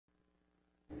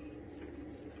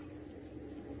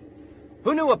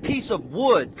Who knew a piece of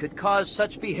wood could cause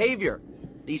such behavior?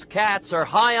 These cats are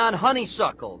high on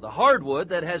honeysuckle, the hardwood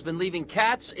that has been leaving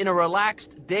cats in a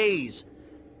relaxed daze.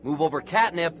 Move over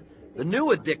catnip. The new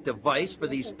addictive vice for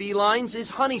these felines is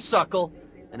honeysuckle,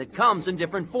 and it comes in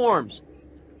different forms.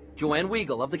 Joanne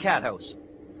Weigel of the Cat House.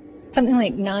 Something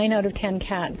like 9 out of 10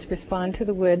 cats respond to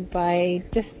the wood by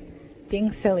just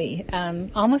being silly,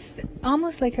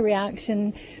 almost like a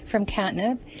reaction from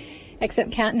catnip,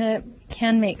 except catnip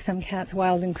can make some cats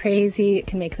wild and crazy. It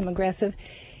can make them aggressive.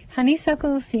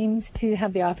 Honeysuckle seems to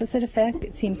have the opposite effect.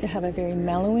 It seems to have a very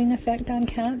mellowing effect on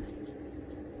cats.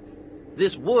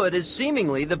 This wood is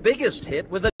seemingly the biggest hit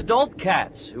with adult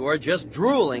cats who are just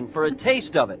drooling for a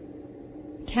taste of it.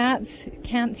 Cats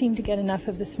can't seem to get enough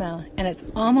of the smell, and it's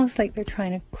almost like they're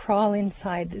trying to crawl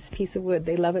inside this piece of wood.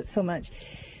 They love it so much.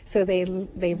 So they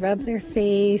rub their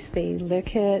face, they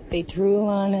lick it, they drool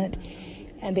on it,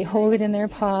 and they hold it in their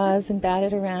paws and bat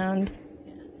it around.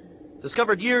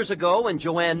 Discovered years ago when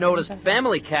Joanne noticed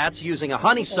family cats using a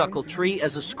honeysuckle tree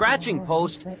as a scratching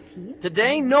post,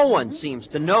 today no one seems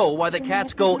to know why the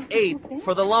cats go ape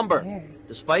for the lumber.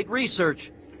 Despite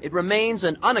research, it remains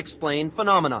an unexplained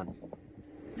phenomenon.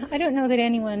 I don't know that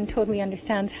anyone totally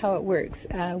understands how it works.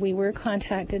 We were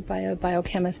contacted by a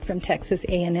biochemist from Texas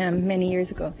A&M many years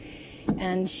ago,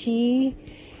 and she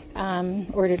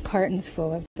ordered cartons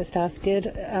full of the stuff, did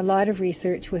a lot of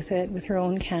research with it, with her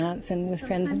own cats and with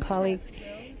friends and colleagues,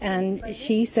 and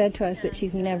she said to us that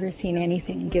she's never seen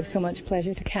anything give so much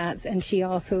pleasure to cats, and she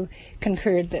also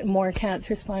concurred that more cats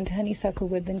respond to honeysuckle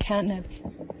wood than catnip.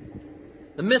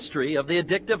 The mystery of the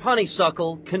addictive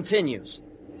honeysuckle continues.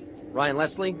 Ryan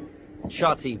Leslie,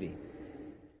 Shaw TV.